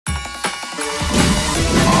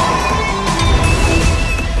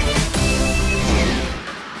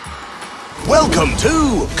Welcome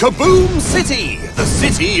to Kaboom City, the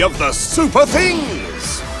city of the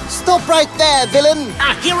SuperThings. Stop right there, villain.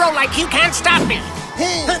 A hero like you can't stop me.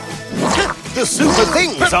 The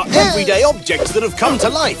SuperThings are everyday objects that have come to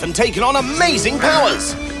life and taken on amazing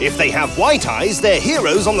powers. If they have white eyes, they're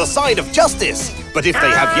heroes on the side of justice. But if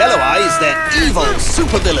they have yellow eyes, they're evil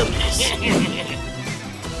supervillains.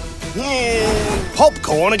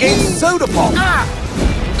 Popcorn against soda pop.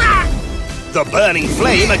 The burning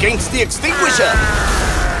flame against the extinguisher.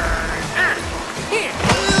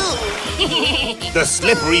 The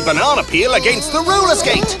slippery banana peel against the roller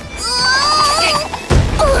skate.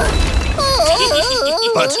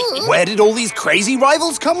 But where did all these crazy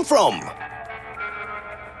rivals come from?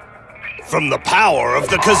 From the power of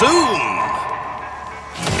the Kazoom!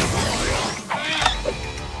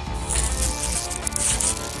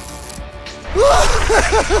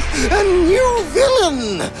 A new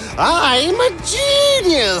villain! I'm a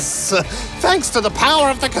genius! Thanks to the power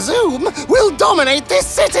of the Kazoom, we'll dominate this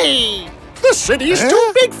city! The city's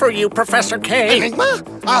too big for you, Professor K. Enigma,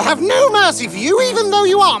 I'll have no mercy for you, even though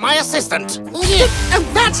you are my assistant. And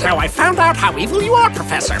that's how I found out how evil you are,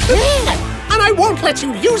 Professor. And I won't let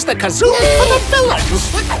you use the Kazoom for the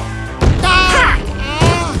villains.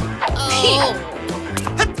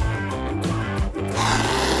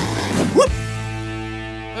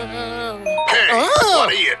 Hey, what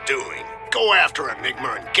are you doing? Go after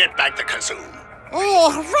Enigma and get back the Kazoom.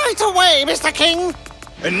 Oh, right away, Mr. King.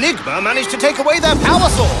 Enigma managed to take away their power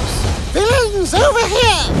source. Villains over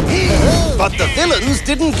here! But the villains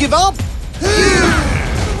didn't give up.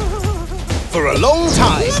 For a long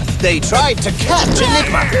time, they tried to catch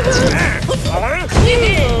Enigma.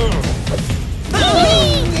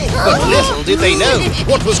 But little did they know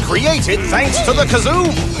what was created thanks to the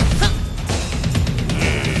Kazoom.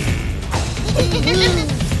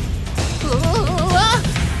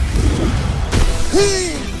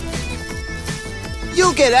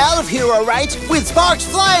 You'll get out of here, all right, with sparks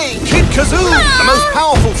flying! Kid Kazoom, the most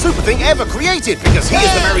powerful super thing ever created, because he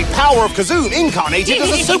is the very power of Kazoom incarnated as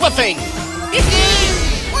a super thing!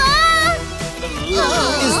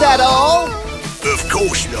 Is that all? Of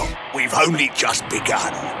course not. We've only just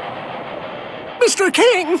begun. Mr.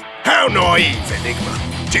 King! How naive, Enigma.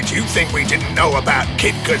 Did you think we didn't know about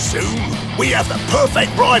Kid Kazoom? We have the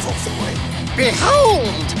perfect rival for him.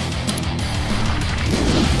 Behold!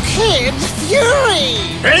 Kid Fury!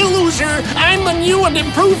 Hey, loser! I'm the new and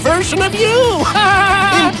improved version of you!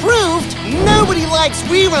 Improved? Nobody likes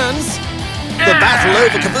reruns! The battle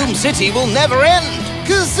over Kaboom City will never end!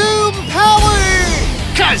 Kazoom power!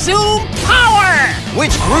 Kazoom power!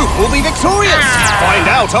 Which group will be victorious? Find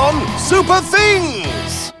out on SuperThings!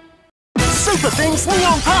 SuperThing's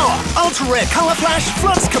Neon Power! Ultra-rare color flash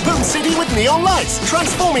floods Kaboom City with neon lights,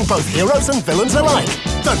 transforming both heroes and villains alike.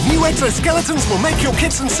 The new exoskeletons will make your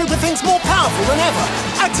kids and SuperThings more powerful than ever.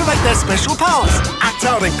 Activate their special powers. Act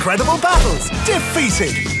out incredible battles.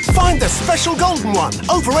 Defeated. Find the special golden one.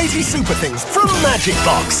 Over 80 SuperThings from Magic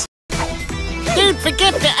Box. Don't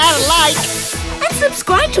forget to add a like and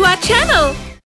subscribe to our channel.